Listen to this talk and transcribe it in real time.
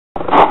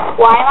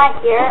Why am I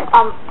here?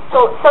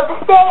 So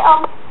this day,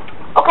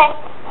 okay.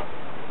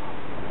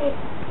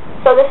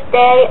 So this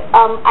day,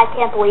 I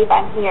can't believe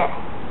I'm here.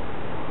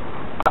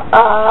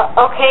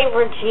 Okay,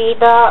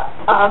 Regina,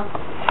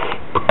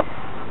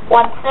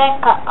 one thing,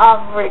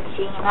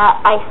 Regina,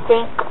 I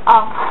think,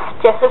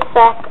 just a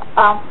sec,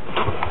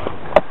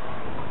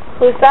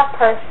 who's that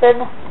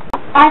person?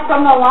 I'm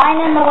from The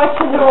Lion and the Witch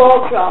of the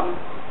Wardrobe.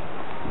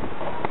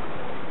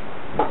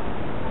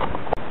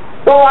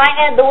 The Lion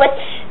and the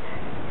Witch,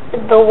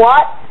 the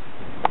what?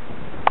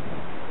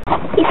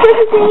 He says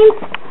his name,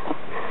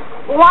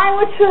 Lion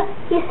Witch,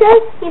 he says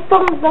he's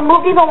from the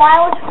movie The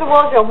Lion Witch of the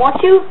Wardrobe.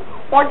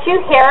 Weren't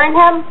you hearing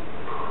him?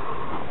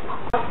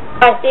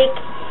 I think,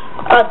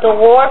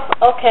 dwarf,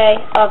 okay,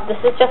 this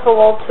is just a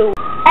little too...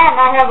 And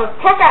I have a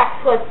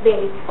pickaxe with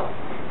me.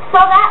 So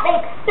that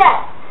makes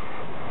sense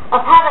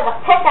of having a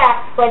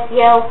pickaxe with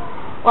you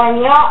when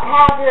you don't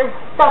have your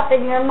stuff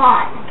in your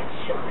mind.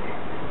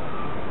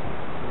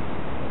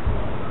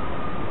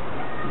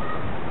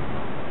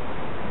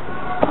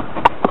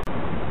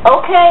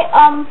 Okay,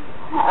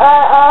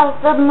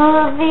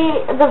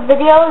 the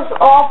video is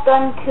all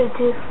done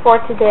for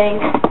today.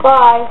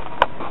 Bye.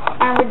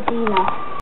 I'm Regina.